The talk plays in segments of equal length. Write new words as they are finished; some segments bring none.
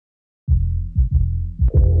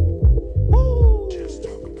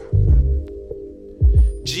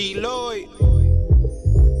Lloyd,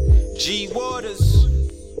 G Waters,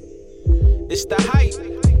 it's the hype,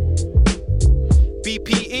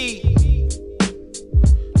 BPE,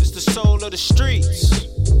 it's the soul of the streets.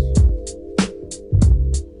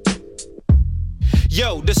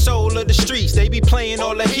 Yo, the soul of the streets, they be playing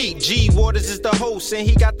all the heat. G Waters is the host and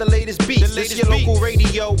he got the latest beats. This your local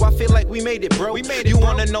radio, I feel like we made it, bro. You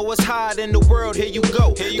wanna know what's hot in the world, here you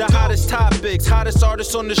go. The hottest topics, hottest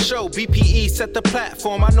artists on the show. BPE set the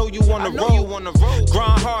platform, I know you wanna roll.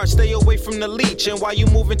 Grind hard, stay away from the leech. And while you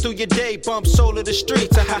moving through your day, bump soul of the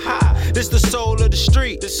streets. Ha ha, this the soul of the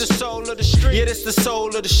street. This the soul of the street. Yeah, this the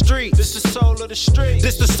soul of the street. This the soul of the street.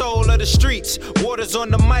 This the soul of the streets. Waters on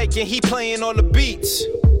the mic and he playing all the beats.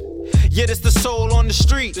 Yeah, this the soul on the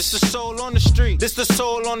street. This the soul on the street. This the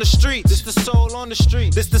soul on the street. This the soul on the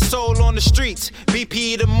street. This the soul on the streets.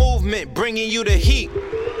 BPE the movement, bringing you the heat.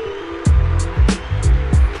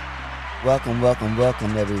 Welcome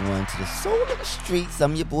everyone to the Soul of the Streets.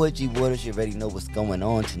 I'm your boy G Waters. You already know what's going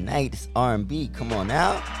on tonight. It's R&B. Come on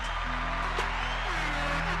out.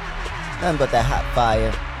 Nothing but that hot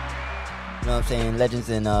fire. You know what I'm saying? Legends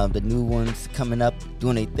and the new ones coming up,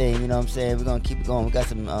 doing their thing. You know what I'm saying? We're gonna keep it going. We got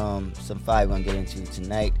some fire we're gonna get into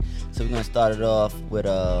tonight. So we're gonna start it off with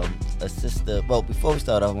a sister. Well, before we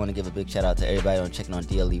start off, I want to give a big shout out to everybody on checking on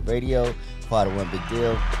DLE Radio, part of One Big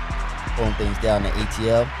Deal, holding things down at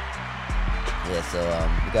ATL. Yeah, so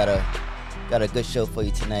we got a good show for you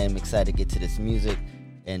tonight. I'm excited to get to this music.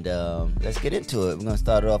 And let's get into it. We're gonna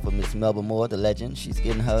start it off with Miss Melba Moore, the legend. She's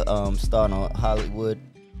getting her start on Hollywood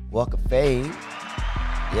Walk of Fame.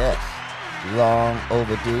 Yes, long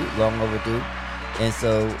overdue. And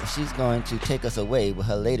so she's going to take us away with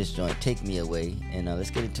her latest joint, Take Me Away. And let's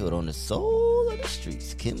get into it on the Soul of the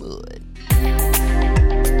Streets. Kim Wood.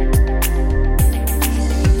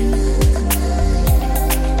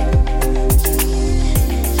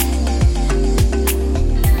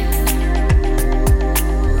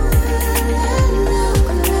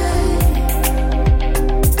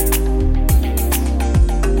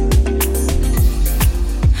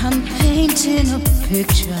 Painting a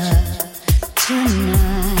picture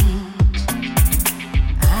tonight.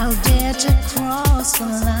 I'll dare to cross the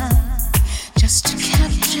line just to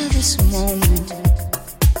capture this moment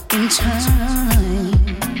in time.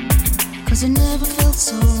 'Cause it never felt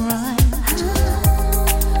so right.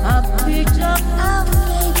 I picked up our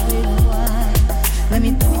favorite wine. Let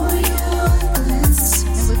me pour you a glass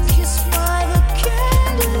and we'll kiss by the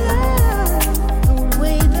candlelight. The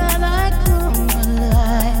way that I come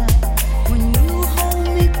alive.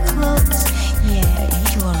 Yeah,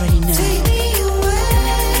 you already know. Take me away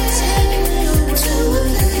to a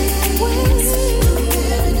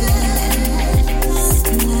place.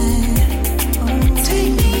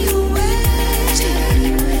 Take me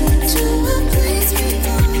away to a place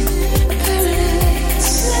beyond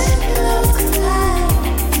paradise. Let love collide.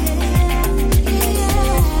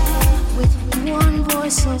 With one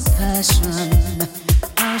voice of passion,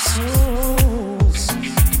 our souls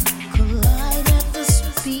collide at the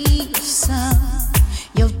speed of sound.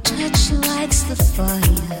 Your touch lights the fire.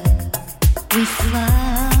 We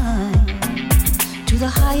fly to the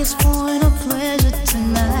highest point of pleasure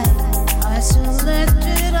tonight. I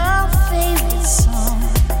selected our favorite song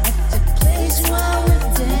at the place while we're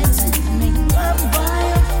dancing. Make love by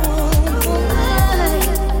a full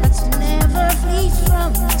light. Let's never flee from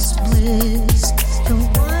this bliss. The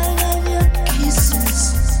wine of your kisses,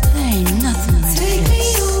 there ain't nothing like this. Take me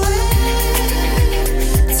away.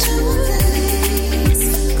 Take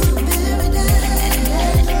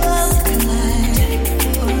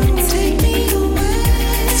me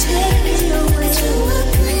away.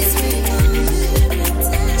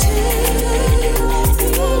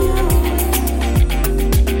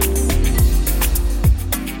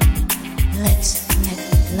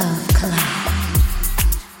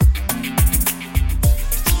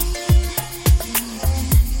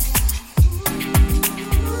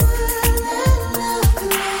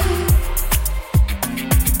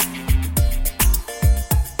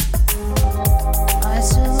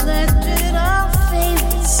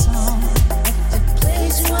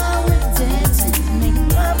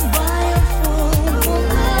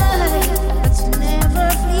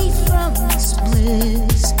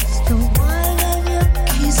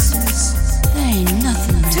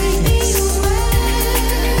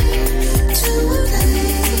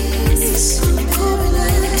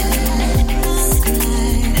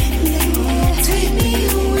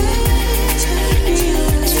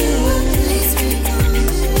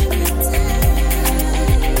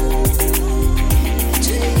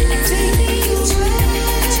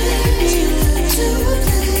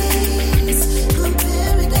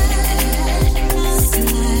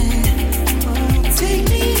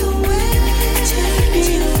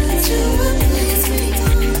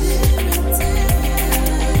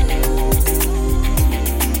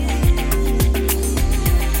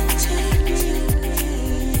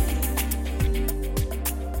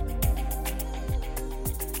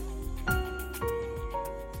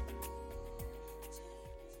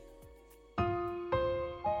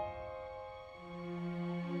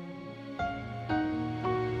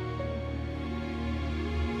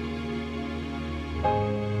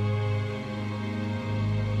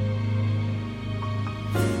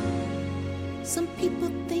 Some people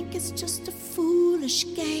think it's just a foolish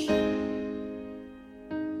game,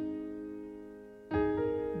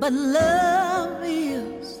 but love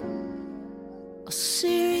is a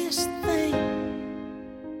serious thing.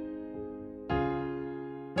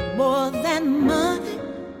 More than money,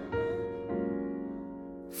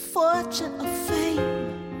 fortune, or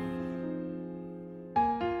fame.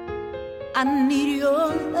 I need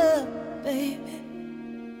your love, baby,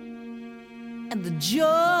 and the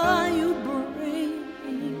joy you bring.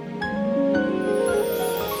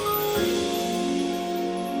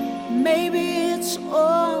 Maybe it's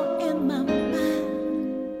all in my mind,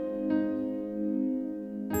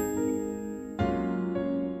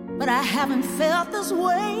 but I haven't felt this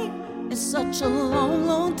way in such a long,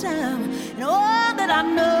 long time. And all that I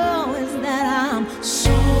know is that I'm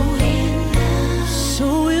so in love,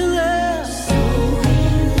 so in love, so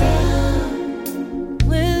in love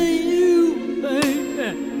with you, baby.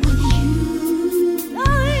 With you,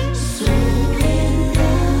 I'm so in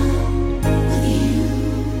love with you.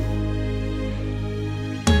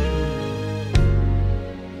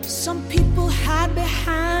 Some people hide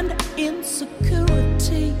behind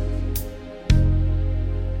insecurity.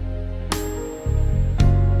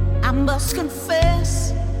 I must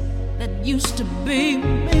confess that used to be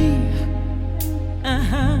me.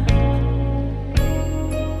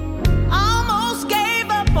 Almost gave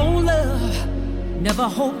up on love, never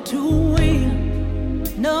hoped to win.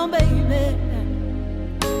 No, baby.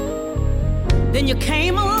 Then you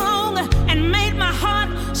came along and made my heart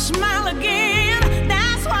smile again.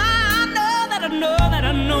 That's why I know that I know that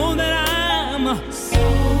I know that I'm so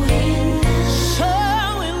in love. So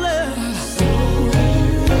in love.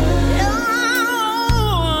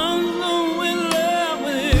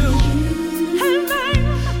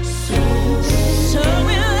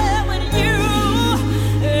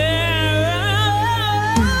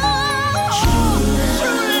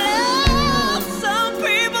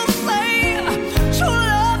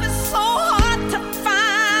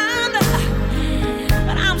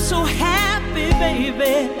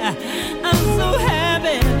 I'm so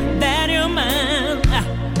happy that you're mine.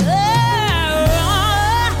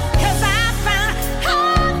 Cause I found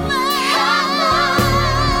heaven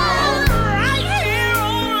right here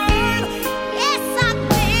on earth. Yes, I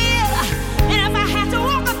did. And if I had to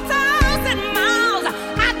walk 1,000 miles,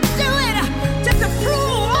 I'd do it just to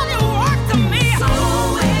prove all your work to me. So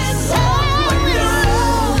in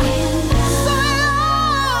love with you.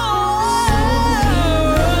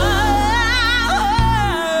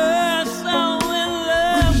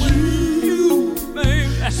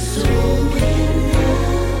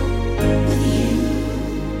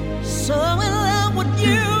 So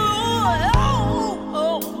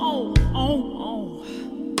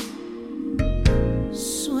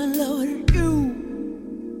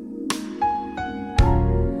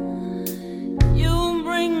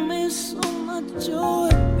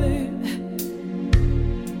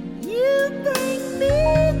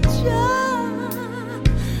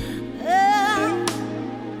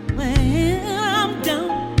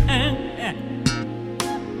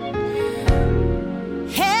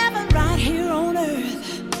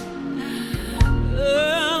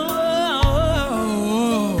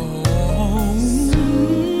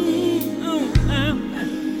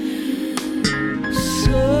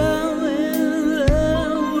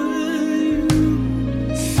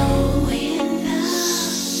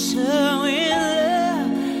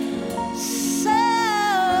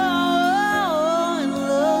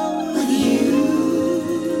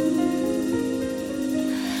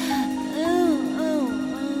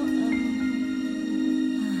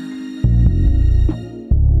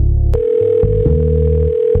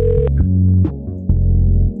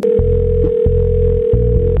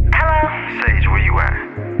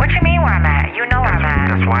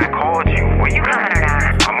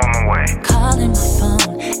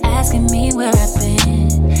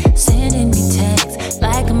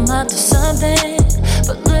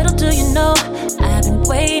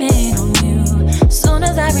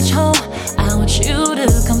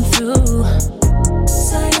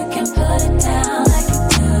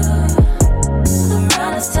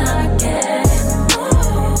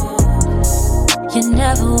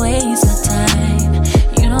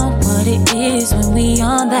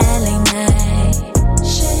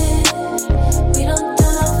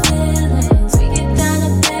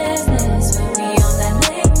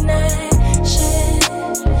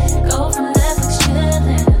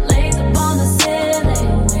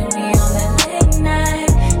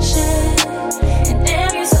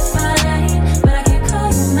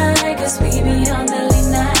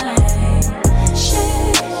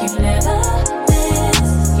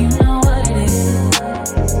You know what it is.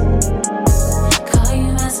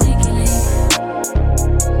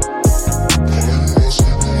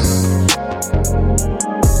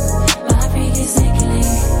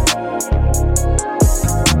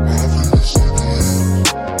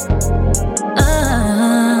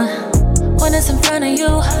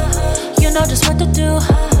 you know just what to do.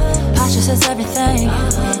 Posture says everything.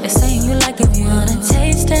 They're saying you like if you wanna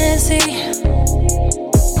taste and see.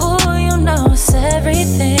 Ooh, you know it's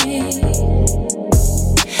everything.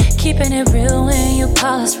 Keeping it real when you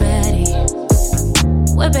call us ready.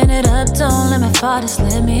 Whipping it up, don't let my fathers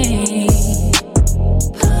let me.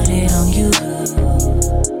 Put it on you.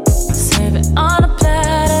 Serve it on a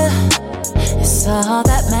platter. It's all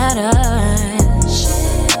that matters.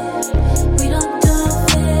 We don't do no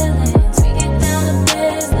feelings. We get down to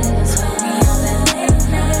business. We on that late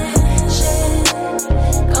night shit.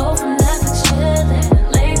 Go from Netflix chillin',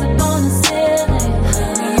 lays up on the ceiling.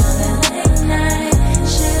 We on that late night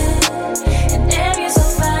shit. And damn, you're so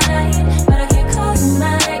fine, but I can't call you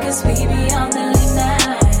mine 'cause we be on the late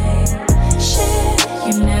night shit.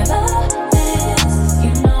 You never miss,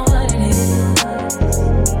 you know what it is.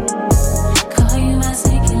 Call you my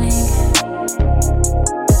sneaky link.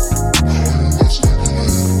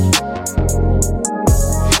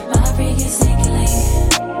 My freaky sneaky link.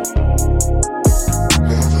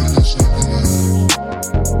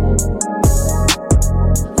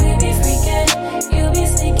 We be freaking, you be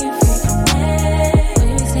sneaking, freaking me. We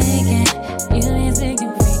be sneaking, you be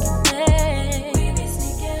sneaking, freaking me. We be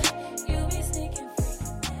sneaking, you be sneaking,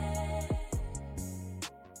 freaking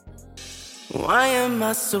me. Why am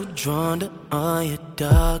I so drawn to all your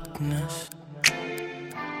darkness?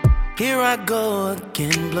 Here I go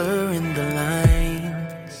again, blurring the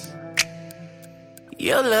lines.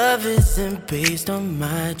 Your love isn't based on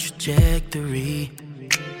my trajectory.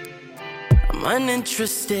 I'm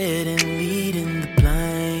uninterested in leading the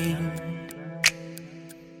blind.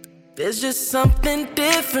 There's just something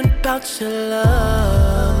different about your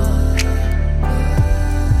love.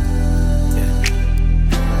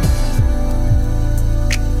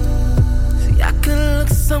 See, I could look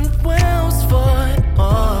somewhere else for it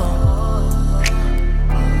all.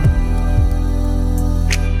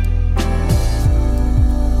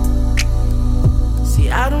 See,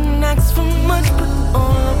 I don't ask for much, but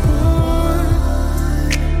all I want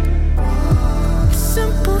is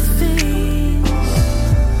simple things.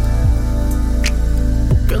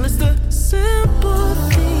 Girl, it's the simple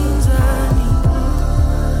things I need.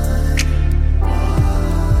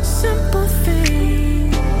 Simple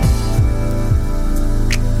things.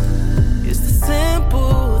 It's the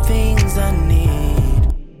simple things I need.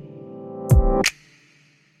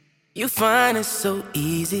 You find it so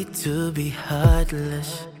easy to be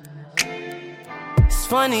heartless. It's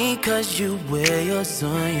funny 'cause you wear yours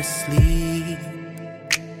on your sleeve.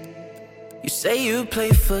 You say you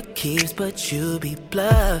play for keeps, but you be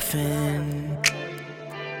bluffing.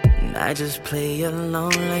 And I just play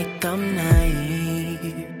along like I'm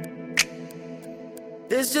naive.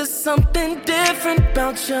 There's just something different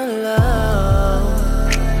about your love.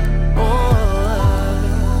 Oh.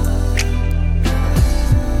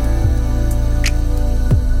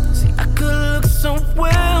 See, I could look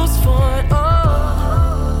somewhere else for it all.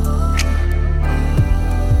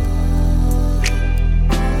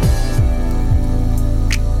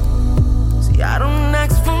 I don't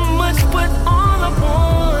ask for much, but all I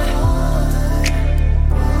want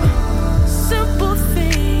simple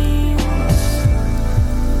things.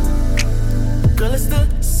 Girl, it's the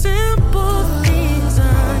simple things I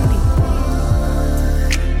need.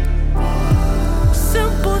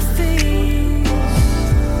 Simple things.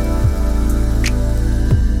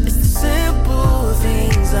 It's the simple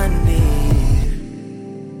things I need.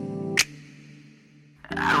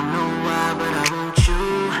 I don't know why, but I want you.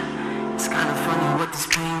 It's kinda funny what this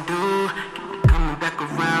pain do. Keep me coming back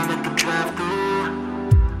around like a drive-through.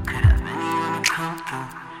 Could have anyone to come through,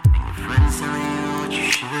 and your friends telling you what you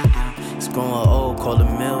should do. It's growing old, call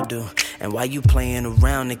it mildew. And while you playing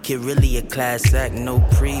around, the kid really a class act, no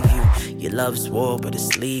preview. Your love's war, but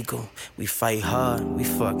it's legal. We fight hard, we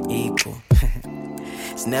fuck equal.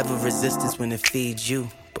 It's never resistance when it feeds you,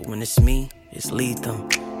 but when it's me, it's lethal.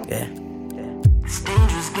 Yeah. This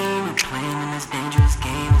dangerous game we're playing in this dangerous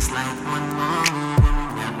game. It's like one more move and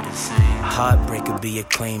we're never the same. Heartbreak could be a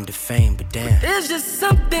claim to fame, but damn, there's just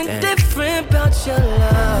something different about your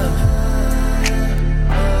love.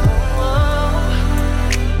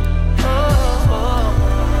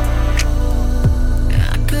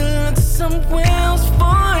 I could look somewhere else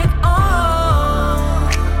for it all.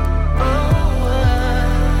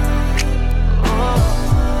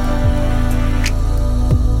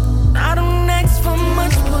 I don't ask for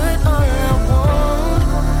much, but all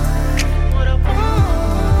I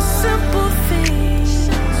want, simple things.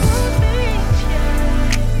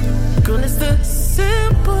 Girl, it's the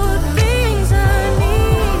simple things.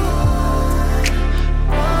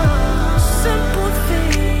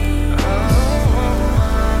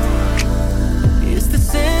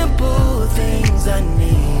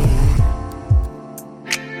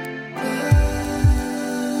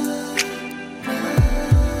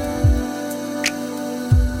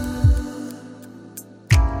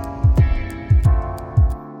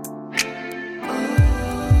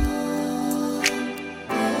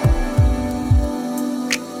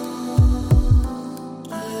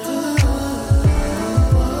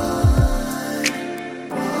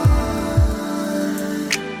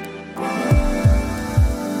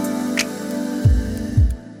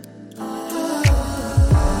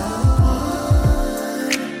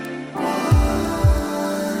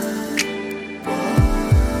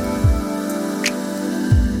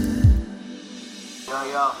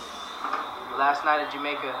 last night in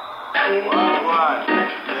Jamaica. Why?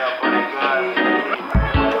 Yeah, buddy, God.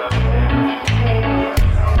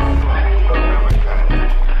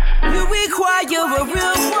 You require a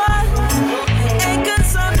real one. Ain't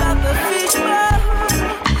concerned about the fish bowl.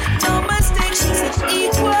 No mistake, she's an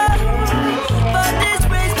equal. But it's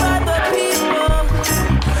raised by the people.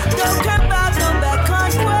 Don't care about no bad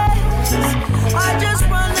conquest. I just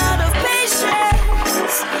run out of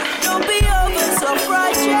patience. Don't be over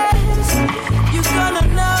self-righteous. You gonna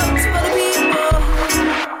know it's for the people.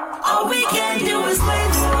 All we can do is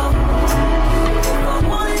wait for. If I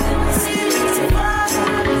wanted to see me survive,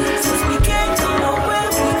 since we can't go nowhere,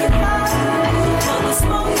 we can hide. All the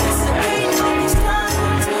smoke dissipates all these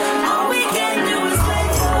times. All we can do is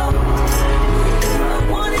wait for. If I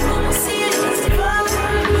wanted to see me survive,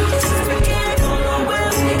 since we can't go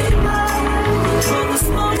nowhere, we can hide. All the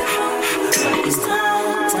smoke all these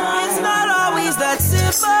times. It's not always that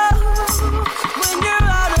simple when you're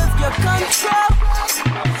out of your control.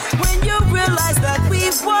 When you realize that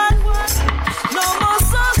we've won, no more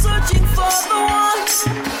soul searching for the one.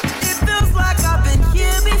 It feels like I've been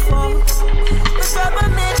here before. The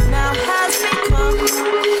government now has become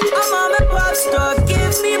a mom and pop store.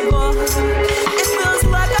 Give me more. It feels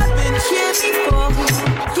like I've been here before.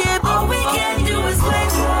 All we can do is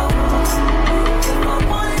wait for. If I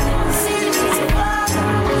wanted to see me survive,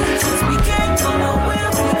 since we can't go nowhere,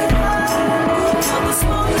 we can hide. All the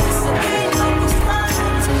smoke dissipates all these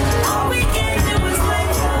times. All we can do is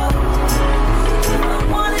wait for. If I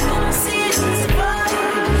wanted to see me survive,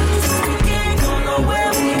 since we can't go nowhere,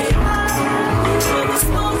 we can hide. All the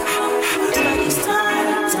smoke all these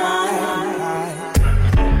times.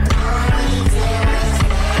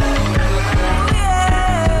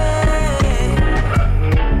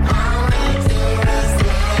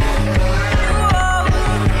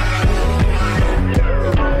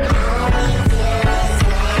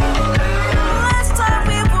 Last time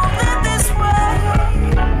we won't live this way.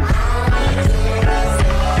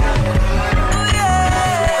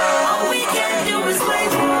 All we can do is wait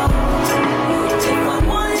for. If I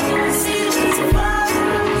wanted to see me survive,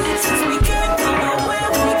 since we can't go nowhere,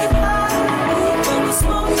 we can hide. All the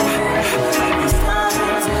smoke all these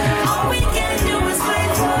times. All we can do is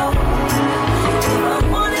wait for. If I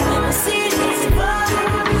wanted to see me survive,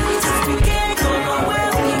 since we can't go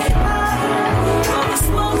nowhere, we can hide. All the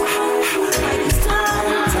smoke all these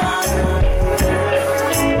times.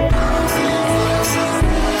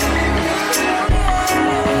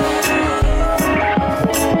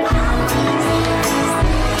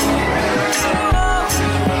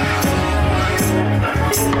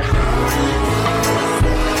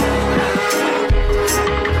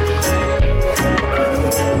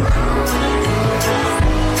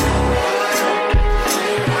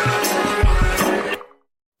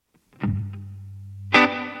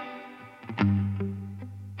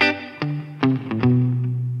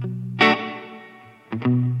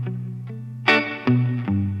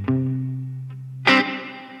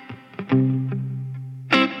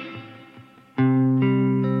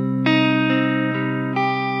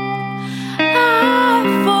 I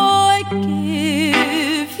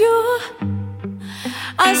forgive you.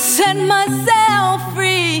 I set myself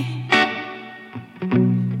free.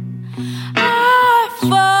 I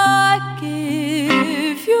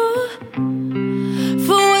forgive you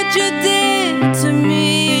for what you did to me.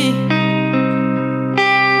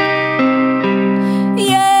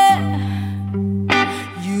 Yeah,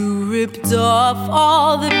 you ripped off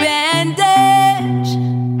all the bandage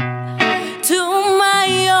to my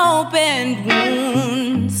open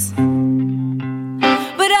wounds,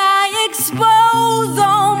 but I expose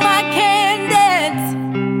all my candidates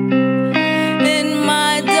in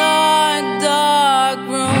my dark, dark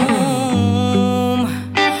room.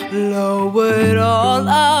 Lowered all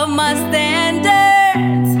of my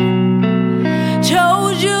standards,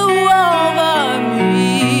 chose you over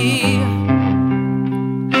me.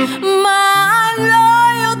 My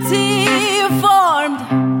loyalty formed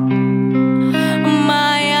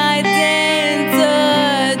my identity.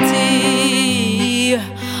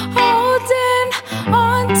 Holding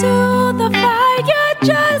onto the fire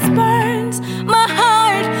just burns my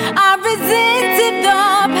heart. I resented the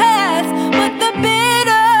past, but the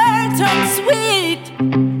bitter turns sweet.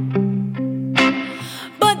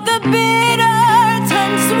 But the bitter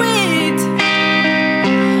turns sweet.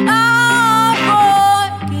 I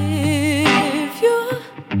forgive you.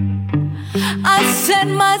 I set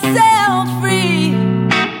myself free.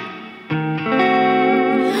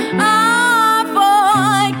 I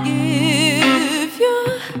forgive you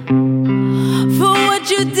for what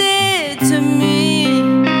you did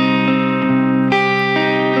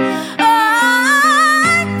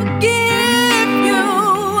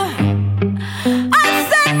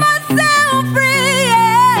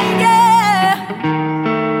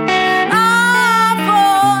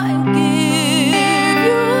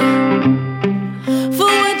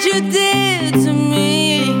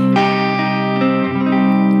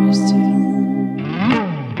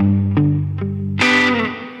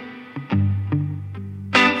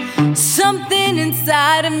something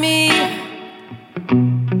inside of me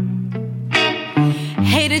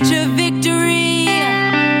hated your victory.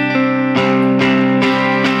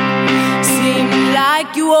 Seemed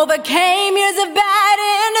like you overcame years of bad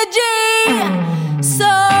energy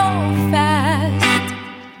so fast.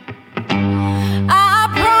 I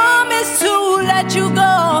promise to let you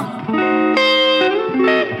go.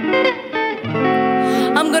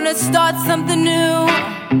 I'm gonna start something new.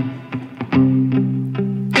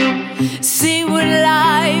 See what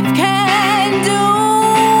life can do.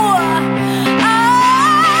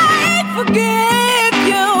 I forgive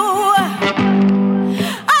you.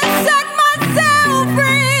 I set myself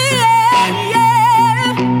free. Yeah.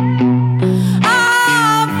 I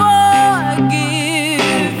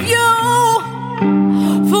forgive you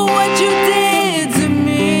for what you did to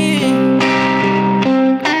me.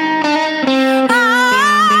 I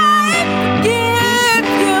forgive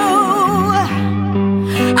you.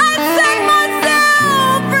 I set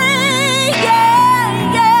myself free. Yeah,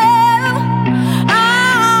 yeah. I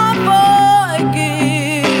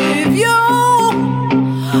forgive you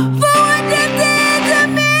for what you did to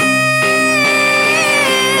me.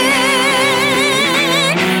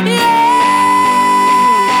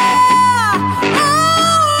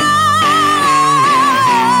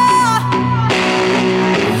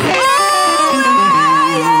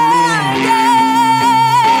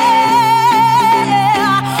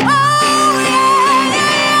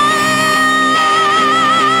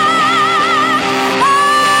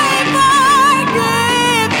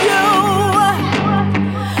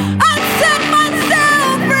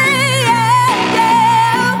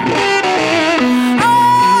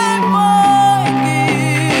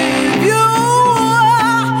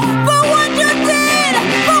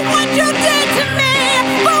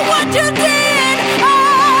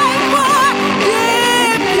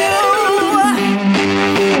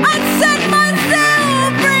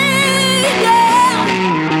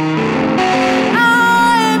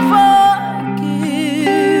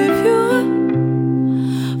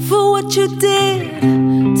 You did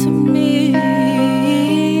to me.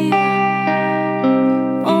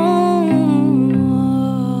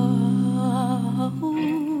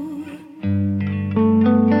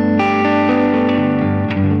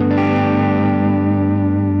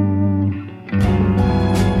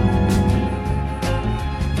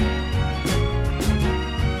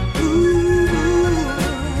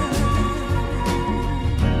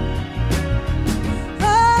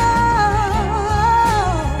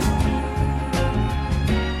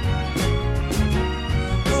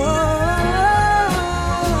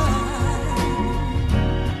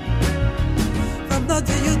 From the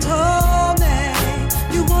day you told me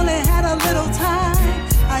you only had a little time,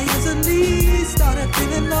 I easily started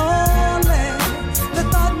feeling lonely. The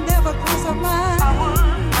thought never crossed my mind. I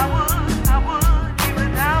would be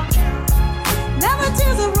without you. Now the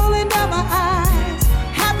tears are rolling down my eyes.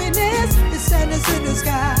 Happiness is sadness in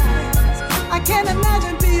disguise. I can't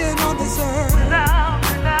imagine being on this earth without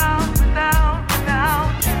you.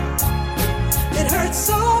 It hurts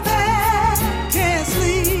so bad, can't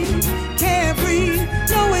sleep, can't breathe,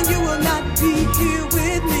 knowing you will not be here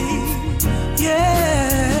with me.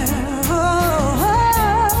 Yeah,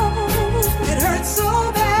 it hurts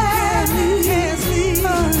so bad, can't sleep,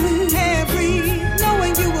 can't breathe,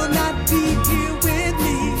 knowing you will not be here with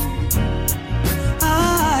me.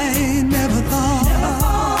 I never thought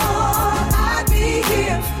I'd be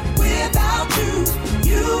here without you.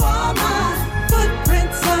 You are my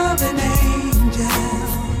footprints of an angel.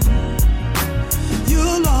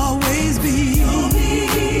 You'll always be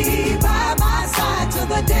by my side till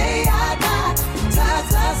the day I die. Touch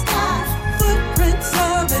the sky, footprints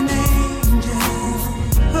of an angel.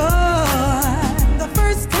 Oh, the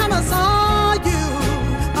first time I saw you,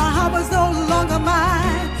 my heart was no longer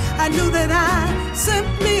mine. I knew that I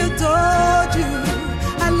simply adored you,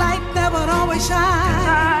 a light that would always shine.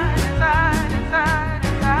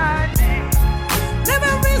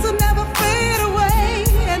 Memories will never fade away,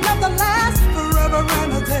 and nothing lasts forever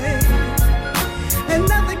and a day, and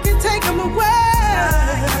nothing can take them away.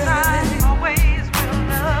 I always will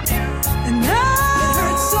love you. And now it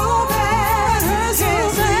hurts so bad,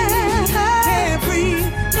 can't sleep, can't breathe,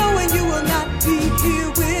 knowing you will not be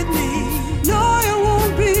here with me. No, you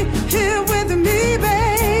won't be here with me,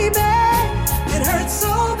 baby. It hurts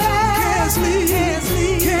so bad, can't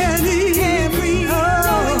sleep, can't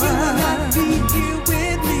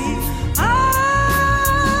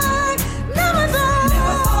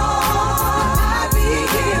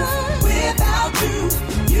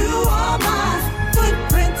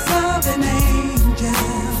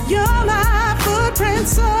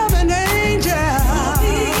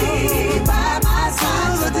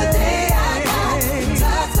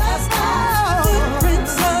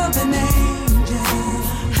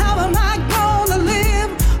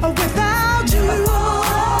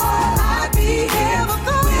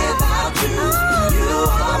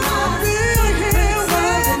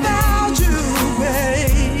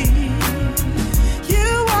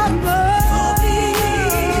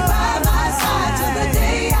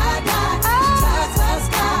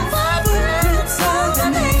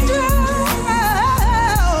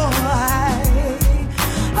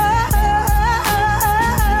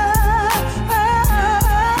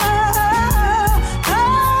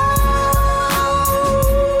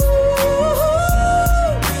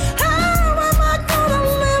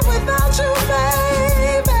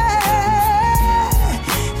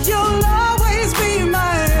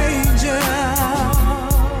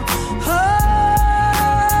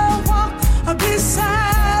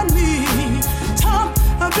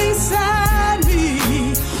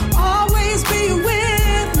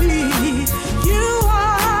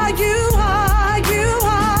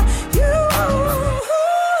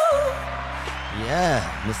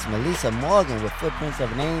Melissa Morgan with Footprints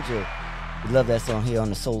of an Angel. We love that song here on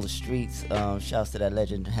the Solar Streets. Shouts to that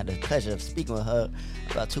legend. Had the pleasure of speaking with her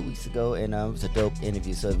about 2 weeks ago, and it was a dope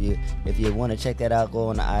interview. So if you want to check that out, go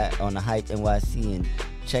on the Hype NYC and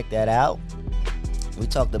check that out. We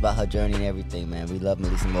talked about her journey and everything, man. We love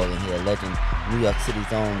Melissa Morgan here, legend, New York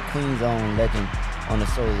City's own, Queens' own legend on the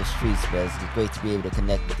Solar Streets. But it's great to be able to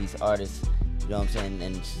connect with these artists, you know what I'm saying,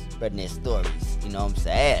 and spreading their stories. You know what I'm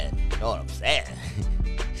saying? You know what I'm saying?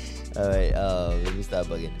 All right, let me start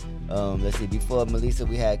bugging. Let's see. Before Melissa,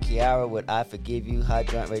 we had Kiara with "I Forgive You," hot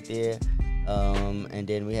joint right there. And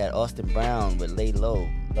then we had Austin Brown with "Lay Low."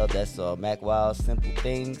 Love that song. Mac Wild, "Simple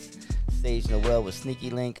Things." Sage Noel with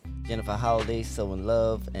 "Sneaky Link." Jennifer Holiday, "So in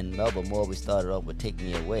Love," and Melba Moore. We started off with "Take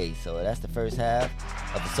Me Away." So that's the first half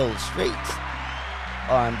of the Soul Straits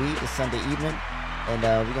R&B this Sunday evening. And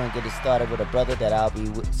we're going to get it started with a brother that I'll be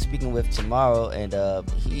speaking with tomorrow. And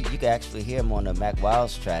you can actually hear him on the Mac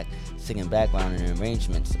Wilds track, singing background and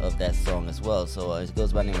arrangements of that song as well. So it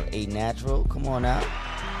goes by the name of A Natural. Come on out.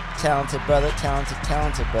 Talented brother.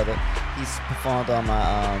 He's performed on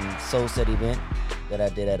my Soul Set event that I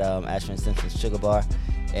did at Ashford and Simpson's Sugar Bar.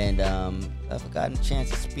 And I've gotten a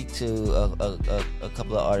chance to speak to a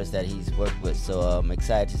couple of artists that he's worked with. So I'm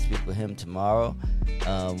excited to speak with him tomorrow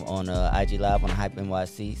on IG Live on Hype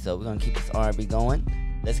NYC. So we're going to keep this R&B going.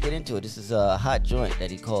 Let's get into it. This is a hot joint that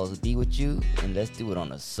he calls "Be With You." And let's do it on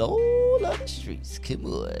the Soul of the Streets. Come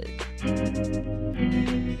on.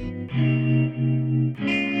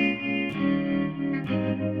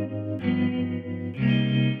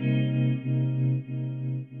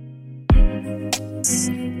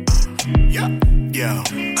 Yo,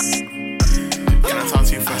 can I talk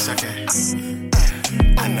to you for a second?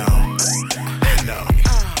 I know. Yeah.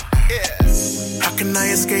 How can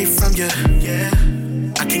I escape from you? Yeah.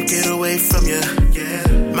 I can't get away from you. Yeah.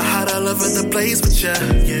 My heart all over the place with you.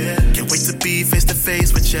 Yeah. Can't wait to be face to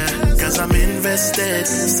face with you. Cause I'm invested,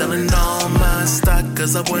 selling all my stock.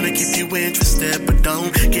 Cause I wanna keep you interested. But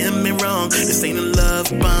don't get me wrong, this ain't a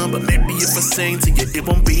love bomb. But maybe if I sing to you, it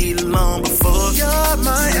won't be long before you're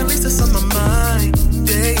mine. At least it's on my mind.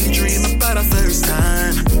 Daydream about our first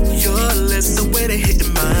time. Your lips, the way they hit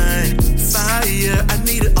mine. Fire, I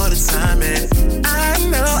need it all the time. And I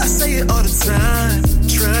know I say it all the time.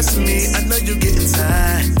 Trust me, I know you're getting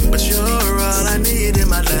tired. But you're all I need in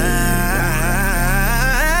my life.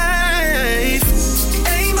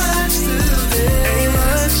 Ain't much to this. Ain't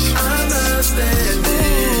much. I'm understanding.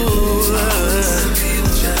 Ooh, I wanna be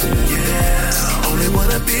with you. Yeah. Only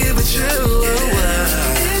wanna be with you.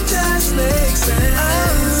 Yeah. It just makes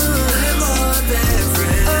sense. We're more than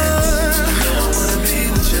friends. I wanna be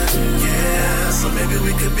with you. Yeah. So maybe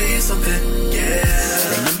we could be something. Yeah.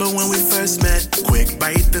 Remember when we first met? Quick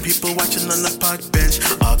bite, the people watching on the park bench.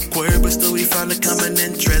 Awkward, but still we found a common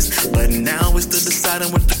interest. But now we're still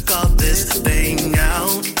deciding what to call this thing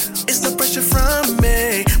out. It's no pressure from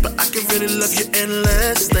me, but I can really love you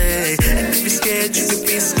endlessly. And if you're scared, you can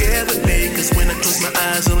be scared with me. Cause when I close my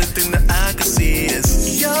eyes, the only thing that I can see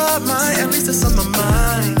is you're mine, at least it's on my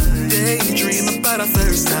mind. Daydream about our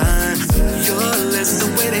first time. Your lips, the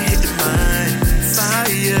way they hit mine.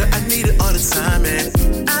 Fire, I need it all the time. And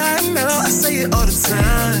I know I say it all the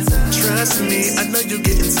time. Trust me, I know you're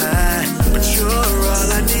getting tired. But you're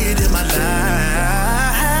all I need in my life.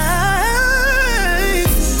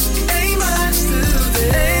 Ain't much to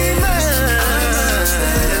this. Ain't much.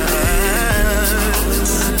 Only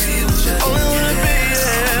wanna be with you. Only wanna be,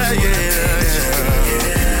 yeah.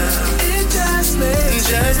 It just makes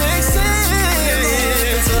sense.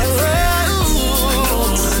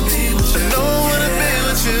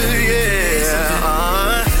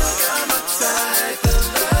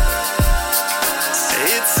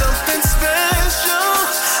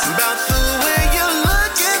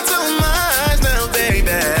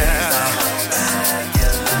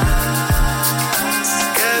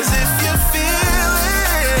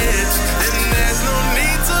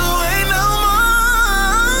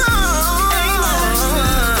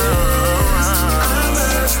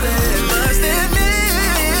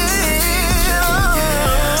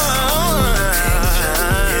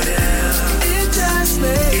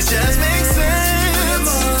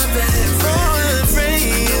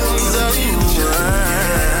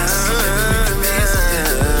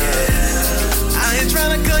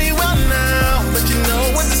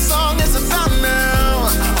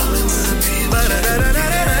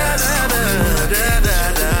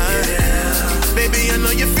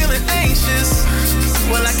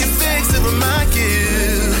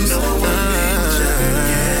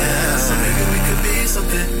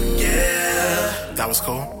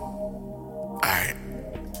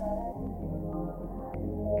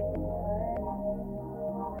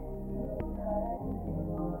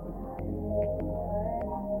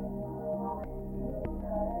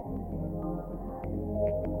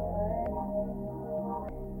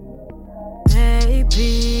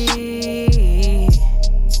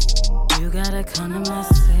 gotta come to my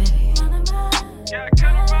city.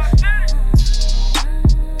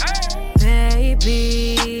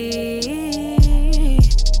 Baby,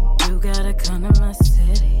 you gotta come to my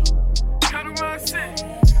city.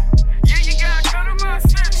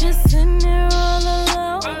 Just sitting there all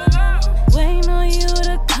alone, waiting on you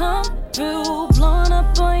to come through, blowing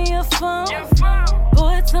up on your phone.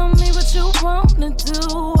 Boy, tell me what you wanna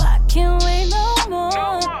do. I can't wait no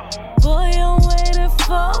more. Boy, I'm waiting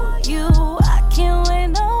for you. I can't wait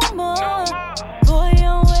no more. Boy,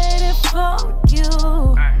 I'm waiting for you.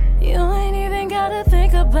 You ain't even gotta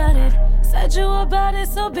think about it. Said you about it,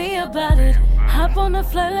 so be about it. Hop on the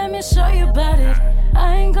flight, let me show you about it.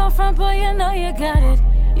 I ain't gon' front, boy, you know you got it.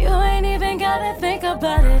 You ain't even gotta think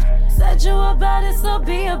about it. Said you about it, so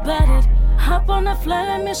be about it. Hop on the flight,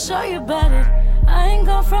 let me show you about it. I ain't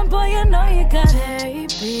gon' front, boy, you know you got it.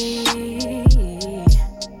 Baby,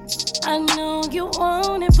 I know you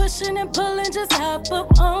want it. Pushing and pulling, just hop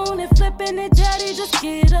up on it. Flipping it, daddy, just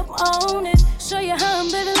get up on it. Show you how I'm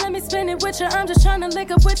living, let me spin it with you. I'm just tryna lick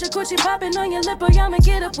up with you. Coochie popping on your lip, boy, I'ma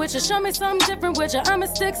get up with you. Show me something different with you. I'ma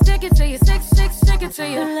stick it to you. Stick it to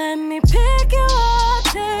you. Let me pick you up,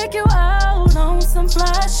 take you out on some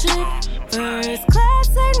fly shit. First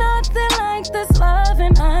class ain't nothing like this love,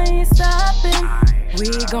 and I ain't stopping. We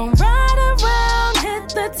gon' ride around, hit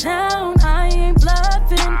the town, I ain't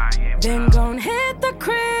bluffing. Then gon' hit the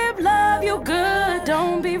crib, love you good,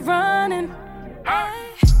 don't be running.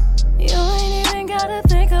 You ain't even gotta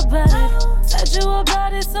think about it. Said you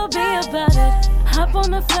about it, so be about it. Hop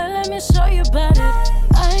on the flight, let me show you about it.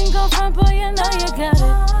 I ain't gon' front, boy, you know you got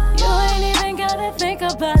it. You ain't even gotta think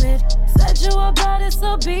about it. Said you about it,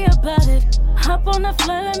 so be about it. Hop on the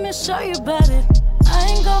flight, let me show you about it. I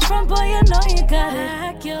ain't gon' front, boy, you know you got it.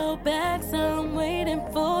 Pack your bags, I'm waiting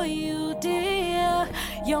for you, dear.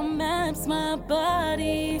 Your map's my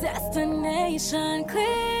body, destination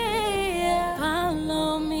clear.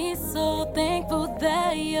 Follow me, so thankful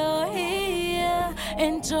that you're here.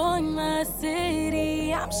 Enjoy my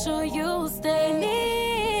city, I'm sure you'll stay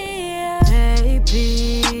near.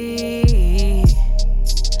 Baby,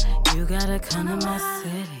 you gotta come to my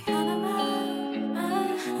city.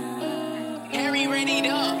 Harry ready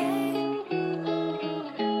up.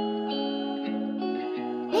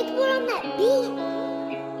 Nick, put on that beat.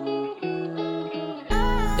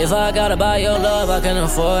 If I gotta buy your love, I can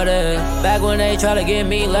afford it. Back when they try to give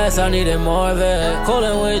me less, I needed more of it.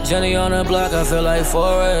 Coolin' with Jenny on the block, I feel like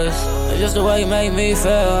Forrest. It's just the way you make me feel,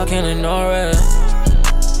 I can't ignore it.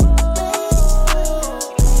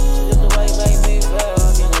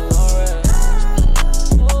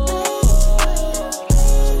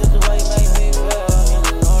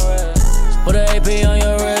 On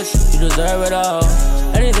your wrist, you deserve it all.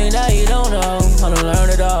 Anything that you don't know, I done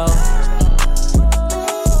learned it all.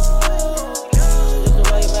 Just the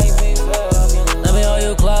way you make me feel. Let me hold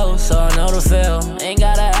you close, so I know the feel. Ain't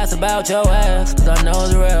gotta ask about your ass, cause I know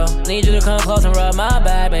it's real. Need you to come close and rub my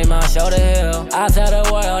back, make my shoulder heal. I tell the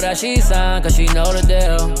world that she signed, cause she know the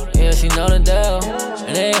deal. Yeah, she know the deal.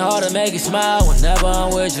 It ain't hard to make you smile whenever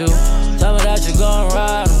I'm with you. Tell me that you gon'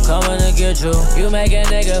 ride, I'm coming to get you. You make a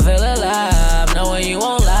nigga feel alive, knowing you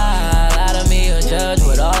won't lie. Lie to me or judge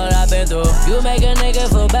with all that I've been through. You make a nigga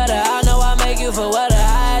feel better, I know I make you feel wetter.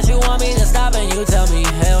 I ask you want me to stop and you tell me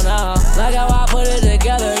hell no. Like how I put it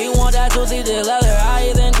together, you want that 2C leather. I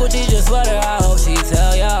even Gucci just sweater, I hope she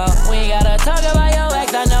tell y'all. We ain't gotta talk about your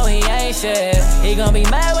ex, I know he ain't shit. He gon' be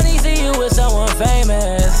mad when he see you with someone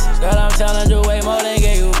famous. Girl, I'm tryna do way more than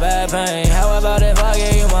give you bad pain. How about if I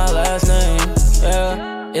give you my last name? Yeah.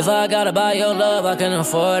 If I gotta buy your love, I can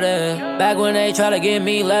afford it. Back when they try to give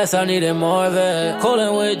me less, I needed more of it.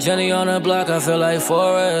 Coolin' with Jenny on the block, I feel like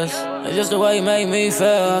Forrest. It's just the way you make me feel,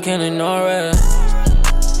 I can't ignore it.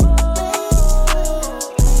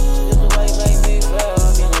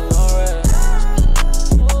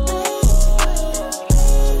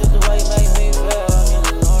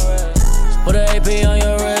 Put an AP on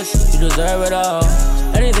your wrist, you deserve it all.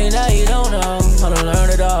 Anything that you don't know, I done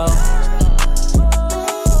learned it all. Just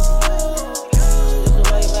the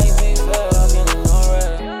way you make me feel, I can't ignore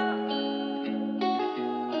it.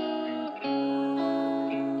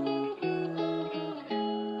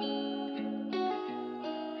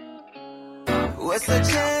 What's the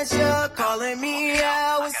chance you're calling me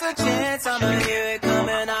out? What's the chance I'ma hear it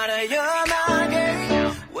coming out of your mouth?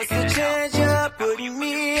 Yeah. What's the chance you're putting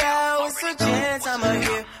me out? What's the chance I'ma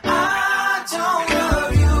hear? I don't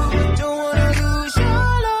love you, don't wanna lose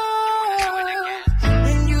your love,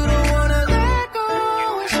 and you don't wanna let go.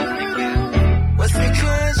 What's the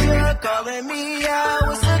chance you're calling me out?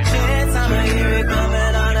 What's the chance I'ma hear it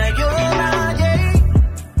coming out of your mouth? Yeah.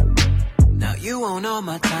 Now you want all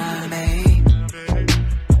my time, babe,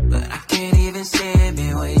 but I can't even stand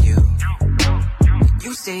being with you.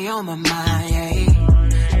 You stay on my mind,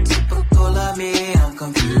 yeah. Typical of me, I'm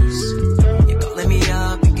confused. You're calling me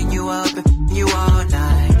up, picking you up, and you all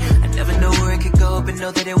night. I never know where it could go, but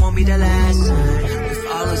know that it won't be the last time. We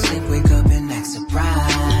fall asleep, wake up and act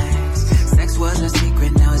surprised. Sex was a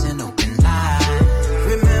secret, now it's an open lie.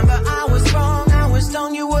 Remember I was wrong, I was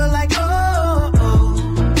stoned, you were like, oh, oh.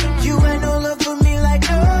 You had no love for me like,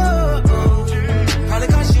 oh, oh. Probably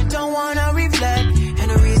cause you don't wanna reflect,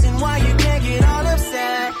 and the reason why you can't get all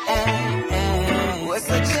upset. What's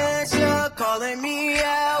the chance you're calling me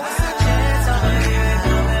out? What's the chance I'm here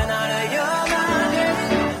coming out of your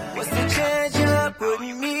mind? What's the chance you're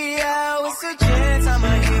putting me out? What's the chance I'm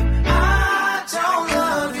here? I don't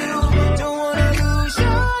love you, don't wanna lose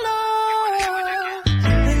your love,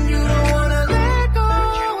 and you don't wanna let go.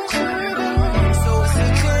 So what's the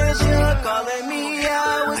chance you're calling me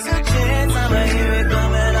out? What's the chance I'm here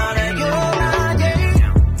coming out of your mind?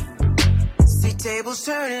 See tables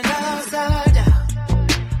turning outside down.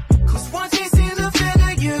 Once you see the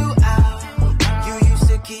figure you out, you used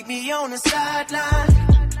to keep me on the sideline.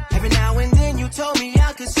 Every now and then you told me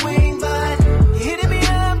I could swing, but you hitting me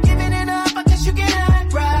up, giving it up, I guess you can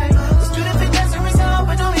act right. Let's do the fit, that's the result,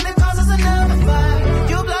 but don't even cause us another fight.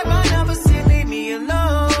 You block my number, say leave me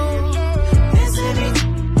alone. Then send me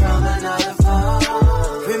from another phone.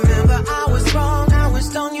 Remember I was wrong, I was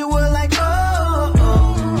stoned, you were like, oh,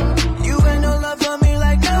 oh. You had no love for me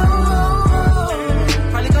like, no.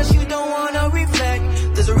 Probably cause you don't wanna reflect.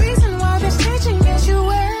 There's a reason why this teaching gets you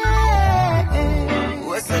wet.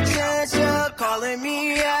 What's the chance you're calling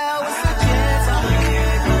me out? What's the chance I'm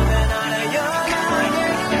here coming out of your mind?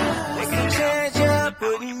 What's the chance you're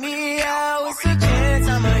putting me out? What's the chance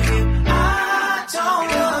I'm here? I don't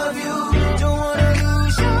love you, don't wanna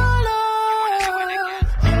lose your love,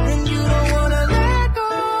 and you don't wanna let go.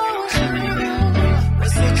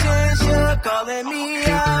 What's the chance you're calling me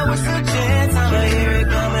out? What's the chance I'm here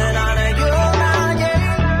coming out of your mind?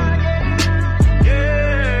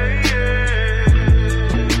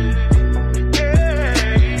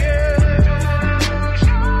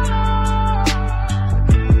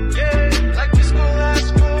 Like this gon' last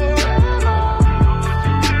forever.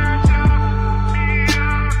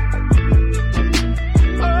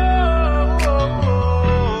 Oh,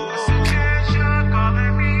 what's the chance you're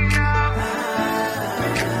calling me out?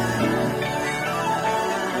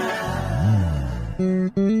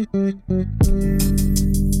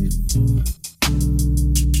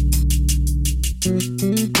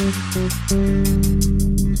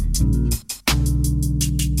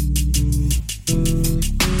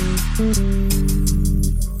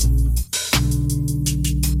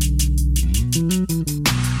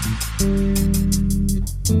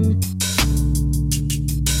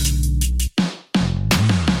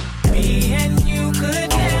 Me and you could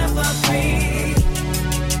never be.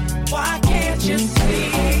 Why can't you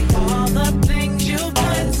see all the things you've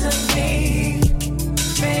done to me?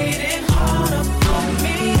 Made it harder for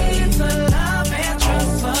me to love and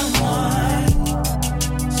trust someone.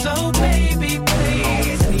 So baby,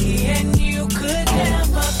 please, me and you could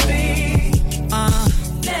never be.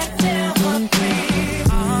 Never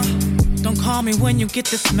be. Don't call me when you get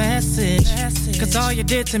this message, cause all you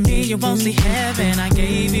did to me, you won't see heaven. I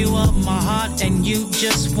gave you up my heart and you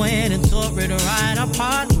just went and tore it right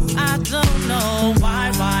apart. I don't know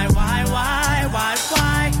why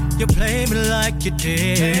you play me like you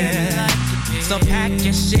did. So pack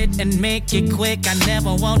your shit and make it quick, I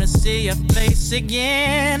never wanna see your face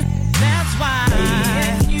again. That's why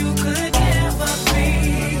you could never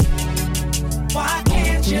be. Why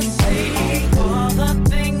can't you see all the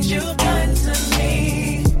things you've done to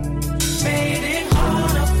me? Made it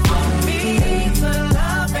harder for me to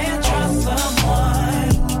love and trust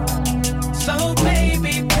someone. So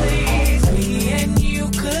baby, please, me and you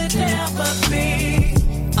could never be.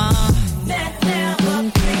 Never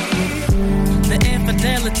be. The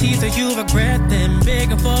infidelities, so you regret them.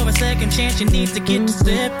 Begging for a second chance, you need to get to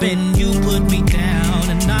slipping. You put me down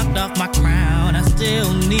and knocked off my crown. I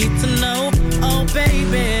still need to know, oh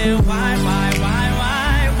baby, why?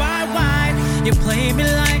 You play me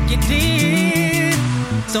like you did.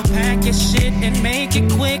 So pack your shit and make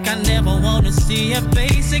it quick, I never wanna see your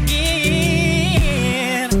face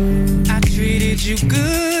again. I treated you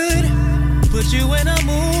good, put you in a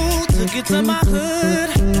mood, took you to my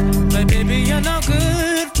hood, but baby, you're no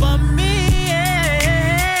good for me.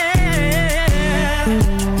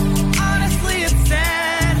 Honestly, it's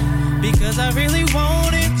sad, because I really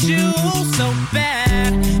wanted you so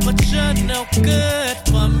bad, but you're no good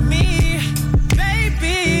for me,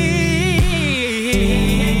 baby.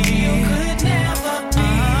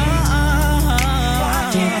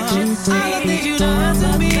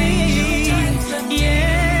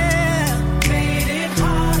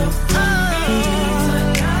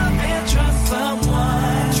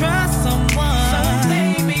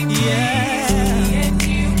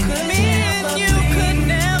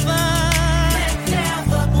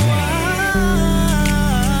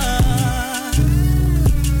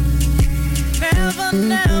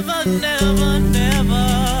 never, never,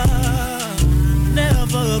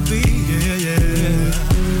 never be. Yeah,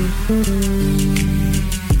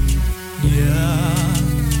 yeah.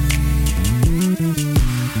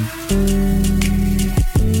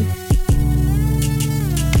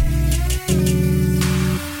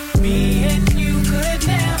 Me and you could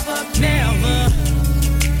never, never.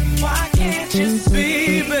 Why can't you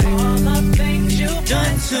see, baby? All the things you've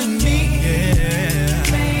done to me, yeah,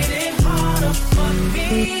 made it harder for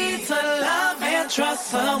me to love and trust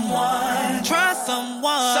someone. Trust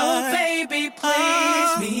someone. So baby,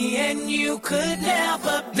 please, me and you could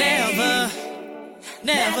never be.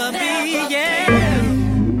 Never be, yeah.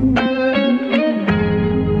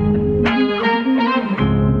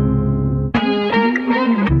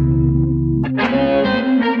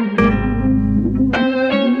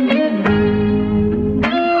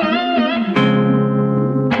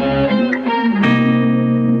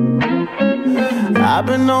 I've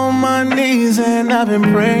been on my knees and I've been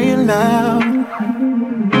praying loud.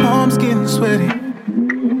 Palms getting sweaty,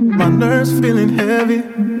 my nerves feeling heavy.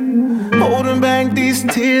 Holding back these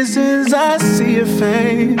tears as I see your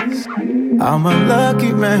face. I'm a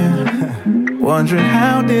lucky man, wondering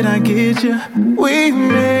how did I get you? We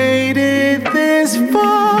made it this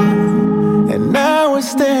far, and now we're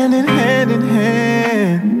standing hand in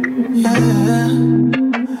hand. Yeah.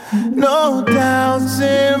 No doubts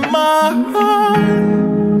in my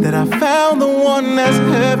heart that I found the one that's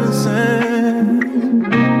heaven sent.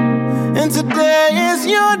 And today is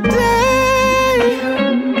your day.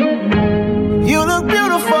 You look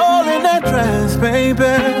beautiful in that dress,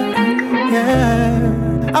 baby.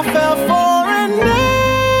 Yeah, I fell for an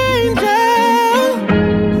angel.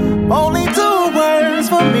 Only 2 words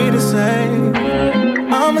for me to say.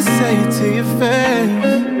 I'ma say it to your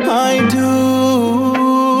face. I do.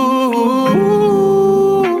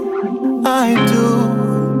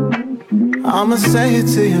 I'ma say it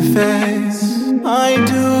to your face. I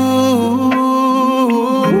do.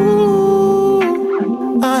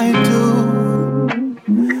 I do.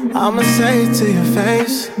 I'ma say it to your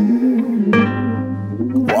face.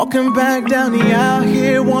 Walking back down the aisle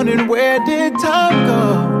here, wondering where did time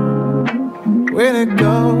go? Where'd it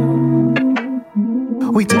go?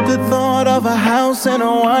 We took the thought of a house and a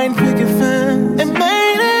wine picket fence and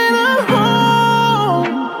made it a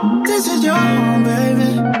home. This is your home,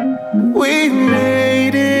 baby. We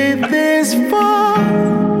made it this far,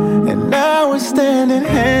 and now we're standing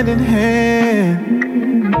hand in hand.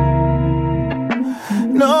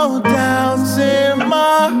 No doubts in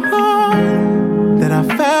my heart that I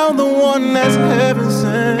found the one that's heaven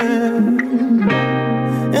sent.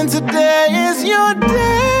 And today is your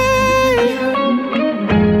day.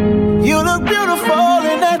 You look beautiful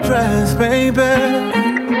in that dress, baby.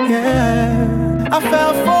 Yeah, I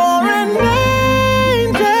fell for an angel.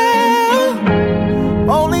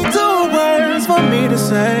 Only 2 words for me to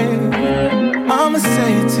say. I'ma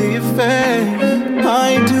say it to your face. I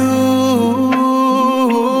do.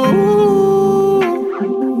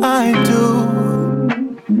 I do.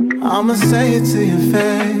 I'ma say it to your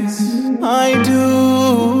face. I do.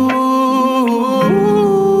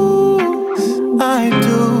 I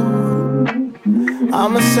do.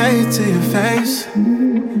 I'ma say it to your face.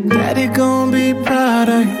 Daddy gon' be proud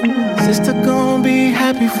of you. Sister gon' be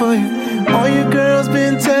happy for you. All your girls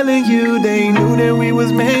been telling you they knew that we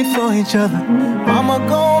was made for each other. Mama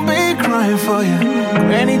gon' be crying for you.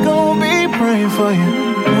 Granny gon' be praying for you.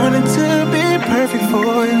 Wanting to be perfect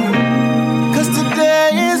for you. Cause today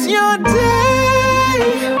is your day.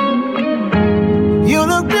 You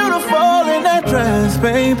look beautiful in that dress,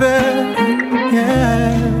 baby.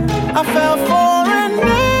 Yeah, I fell for an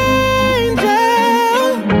angel.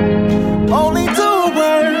 Only 2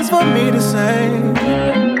 words for me to say.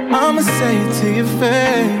 I'ma say it to your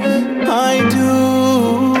face. I do.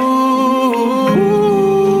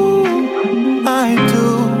 I do.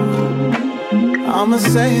 I'ma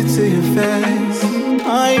say it to your face. I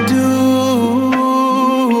do.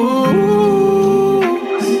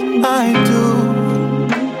 I do.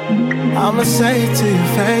 I'ma say it to your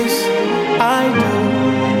face. I do.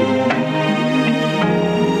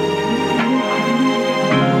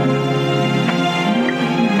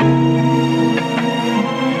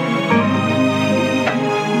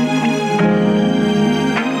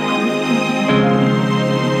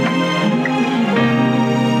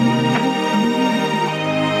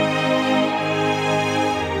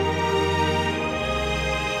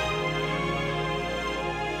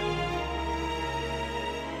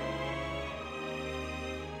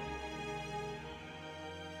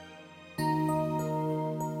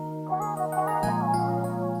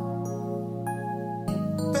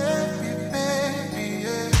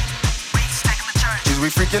 we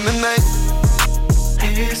freaking the night?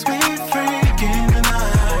 Is we freaking the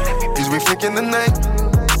night? Is we freaking the night?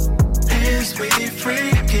 Is we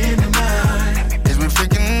freaking the night? Is we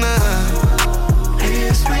freaking the night?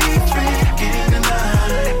 Is we freaking the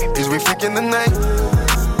night? Is we freaking the night?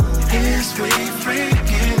 Is we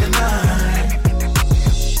freaking the night?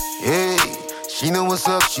 Hey, she know what's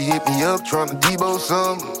up, she hit me up, tryna Debo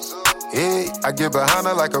some. Hey, I get behind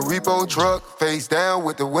her like a repo truck, face down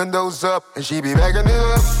with the windows up, and she be backing it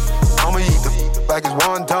up. I'ma eat the like it's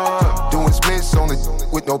one time, doing splits on the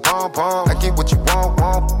with no pom-pom. I get what you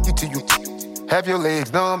want, you till you have your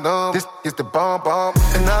legs numb. This is the bomb,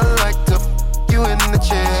 and I like to you in the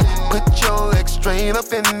chair, put your legs straight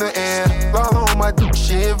up in the air, while on my dick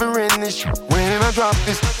shivering this when I drop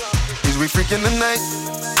this. Is we freaking the night?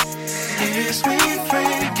 Is we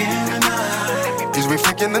freaking the night? Is we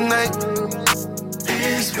freaking the night?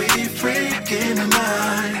 Is we freaking the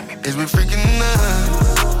night? Is we freaking the night?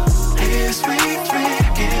 Is we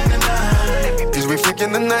freaking the night? Is we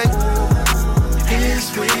freaking the night?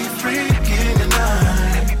 Is we freaking the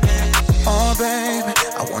night? Oh baby,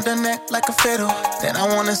 I want that neck like a fiddle. Then I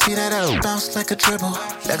wanna see that out bounce like a dribble.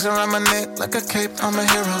 Legs around my neck like a cape, I'm a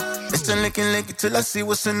hero. It's the licky till I see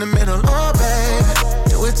what's in the middle. Oh baby,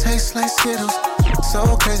 do it taste like Skittles?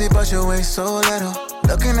 So crazy but your waist so little.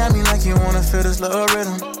 Looking at me like you wanna feel this little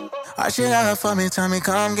rhythm. Arch it out for me, tell me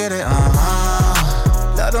come get it,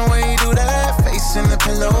 Love the way you do that, face in the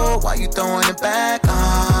pillow while you throwing it back,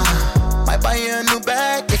 Might buy you a new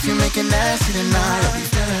bag if you make it nasty tonight. I'll be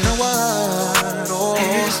feeling the word, oh.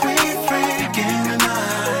 Is we freaking the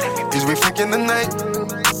night? Is we freaking the night?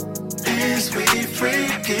 Is we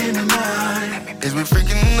freaking the night? Is we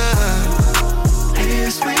freaking the night?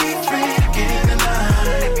 Is we freaking the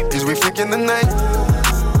night? Is we freaking the night?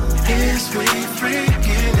 Is we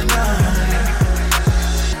freaking the night?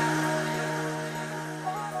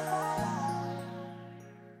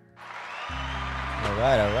 All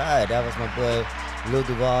right. That was my boy Lil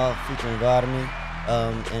Duval featuring Rodamy.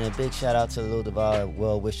 And a big shout out to Lil Duval.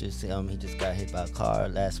 Well wishes. He just got hit by a car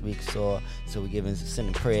last week, so we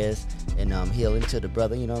sending prayers and healing to the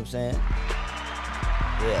brother. You know what I'm saying?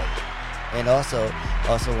 Yeah. And also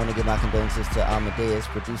want to give my condolences to Amadeus,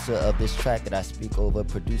 producer of this track that I speak over,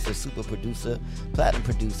 super producer, platinum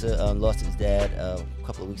producer, lost his dad a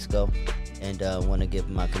couple of weeks ago, and want to give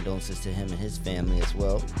my condolences to him and his family as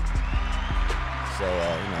well. So,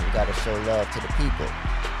 we got to show love to the people,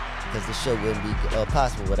 because this show wouldn't be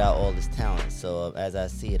possible without all this talent. So, as I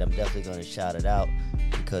see it, I'm definitely going to shout it out,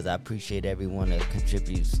 because I appreciate everyone that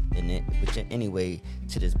contributes in it, any way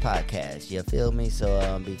to this podcast. You feel me?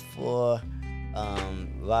 So, before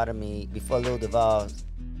Lil Duval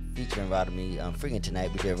featuring Rodamy, freaking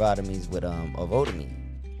tonight, we did Rodamy's with Rodamy,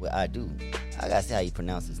 with I Do. I gotta see how you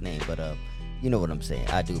pronounce his name, but you know what I'm saying.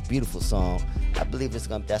 I Do. Beautiful song. I believe that's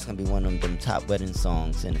gonna be one of them top wedding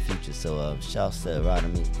songs in the future. So shouts to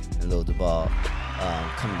Rodamy and Lil Duval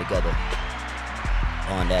coming together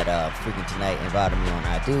on that freaking tonight, and Rodamy on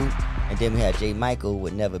I Do. And then we had J. Michael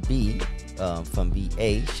with Never Be from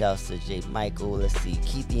VA. Shouts to J. Michael. Let's see.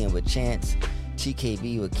 Keithian with Chance.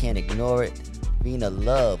 TKB with Can't Ignore It. Vina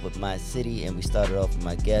Love with My City. And we started off with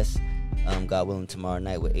my guest, God willing, tomorrow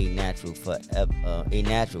night with A Natural forever. A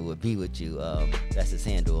Natural will be with you. That's his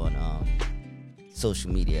handle on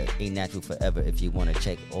social media. A Natural Forever. If you want to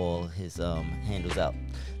check all his handles out.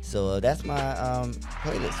 So that's my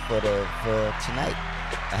playlist for tonight.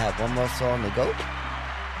 I have one more song to go,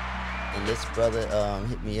 and this brother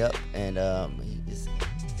hit me up, and he's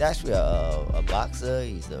actually a boxer.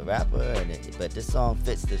 He's a rapper, but this song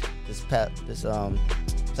fits this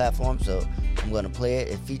platform, so I'm gonna play it.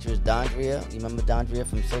 It features Dondria. You remember Dondria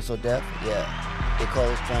from So Def? Yeah. They call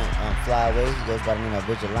this joint Fly Away. He goes by the name of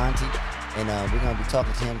Vigilante, and we're gonna be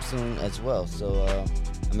talking to him soon as well. So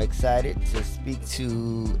I'm excited to speak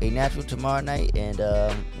to A Natural tomorrow night and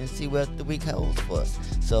see what the week holds for us.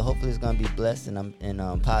 So hopefully it's gonna be blessed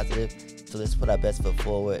and positive. So let's put our best foot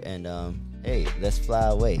forward and hey, let's fly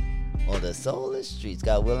away on the soulless streets.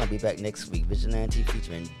 God willing, I'll be back next week. Vigilante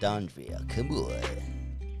featuring Dondria. Come on.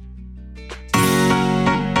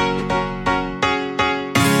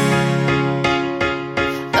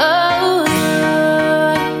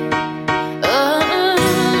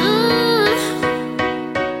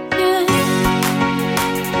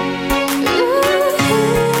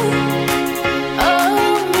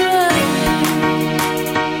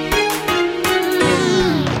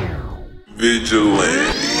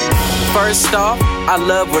 Vigilante. First off, I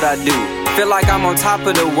love what I do. Feel like I'm on top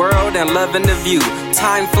of the world and loving the view.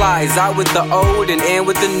 Time flies, out with the old and in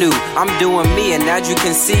with the new. I'm doing me, and as you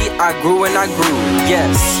can see, I grew and I grew.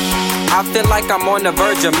 Yes, I feel like I'm on the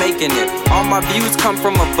verge of making it. All my views come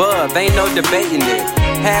from above, ain't no debating it.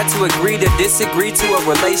 Had to agree to disagree to a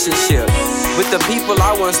relationship with the people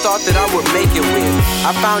I once thought that I would make it with.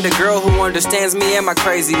 I found a girl who understands me and my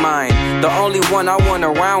crazy mind. The only one I want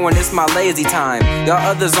around when it's my lazy time. Y'all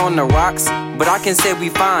others on the rocks, but I can say we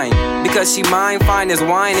fine. Because she mine, fine as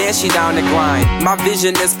wine, and she down to grind. My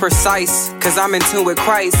vision is precise, cause I'm in tune with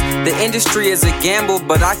Christ. The industry is a gamble,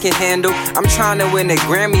 but I can handle. I'm trying to win a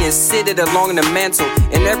Grammy and sit it along the mantle.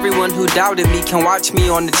 And everyone who doubted me can watch me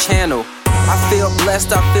on the channel. I feel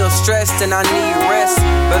blessed, I feel stressed, and I need rest.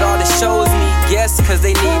 But all the shows need guests, cause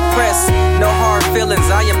they need press. No hard feelings,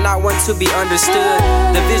 I am not one to be understood.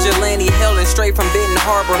 The vigilante hailing straight from Benton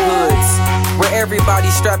Harbor hoods, where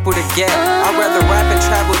everybody's strapped with a gap. I'd rather rap and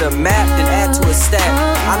travel the map than add to a stat.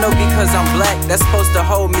 I know because I'm black, that's supposed to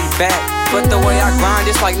hold me back. But the way I grind,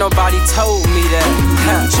 it's like nobody told me that.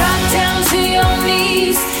 Drop down to your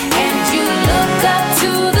knees and you look up to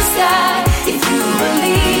the sky. If you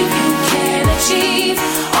believe you can achieve,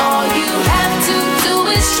 all you have to do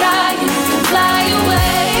is try. You can fly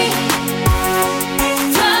away,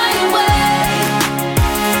 fly away.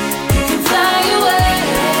 You can fly away,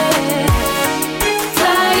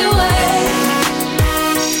 fly away.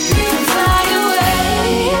 You can fly away.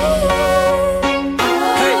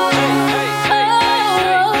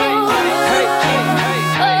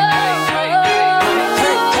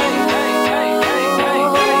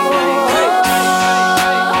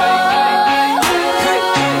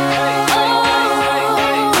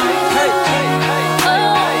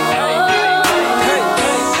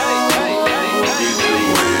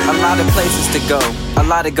 Places to go, a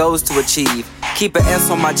lot of goals to achieve. Keep an S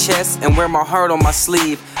on my chest and wear my heart on my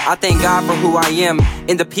sleeve. I thank God for who I am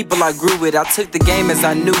and the people I grew with. I took the game as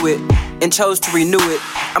I knew it and chose to renew it.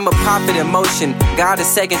 I'm a prophet in motion, God is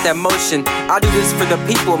second that motion. I do this for the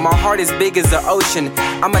people, my heart is big as the ocean.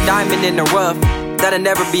 I'm a diamond in the rough, that'll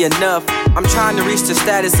never be enough. I'm trying to reach the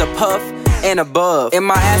status of Puff and above. Am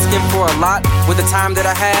I asking for a lot with the time that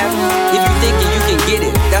I have? If you thinking you can get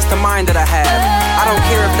it, that's the mind that I have. I don't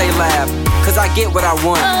care if they laugh, cause I get what I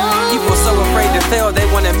want. People so afraid to fail, they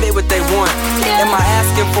wanna admit what they want. Am I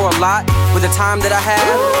asking for a lot with the time that I have?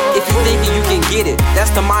 If you thinking you can get it,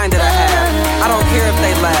 that's the mind that I have. I don't care if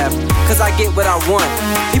they laugh, cause I get what I want.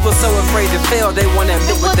 People so afraid to fail, they wanna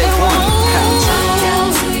admit what they want. Drop down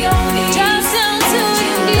to your knees, drop down to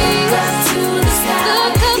your knees. Look up to the sky,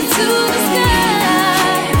 look up to the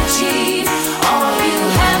sky. Achieve, all you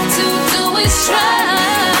have to do is try.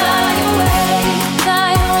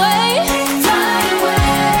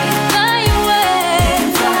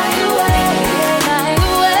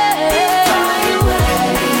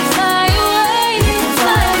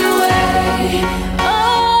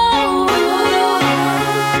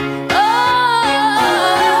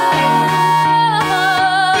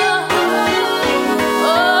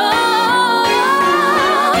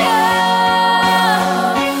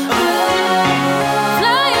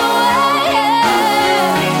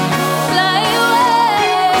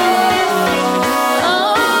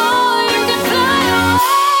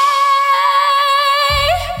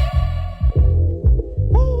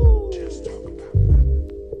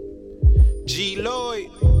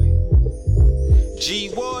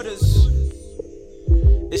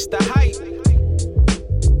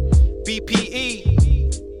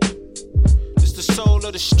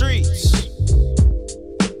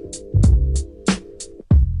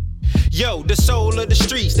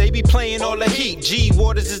 G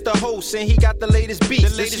Waters is the host and he got the latest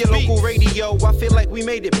beats. This your local radio, I feel like we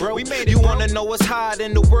made it, bro. You wanna know what's hot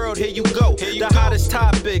in the world, here you go. The hottest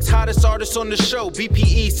topics, hottest artists on the show.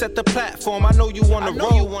 BPE set the platform, I know you wanna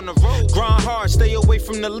roll. Grind hard, stay away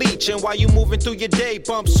from the leech. And while you moving through your day,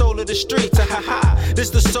 bump soul of the streets. This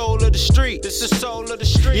the soul of the street. This the soul of the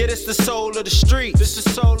street. Yeah, this the soul of the street. This the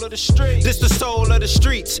soul of the street. This the soul of the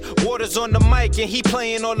streets. Waters on the mic and he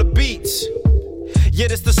playing all the beats. Yeah,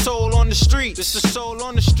 this the soul on the street. This the soul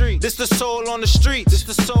on the street. This the soul on the street. This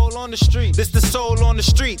the soul on the street. This the soul on the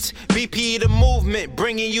streets. BP the movement,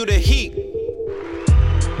 bringing you the heat.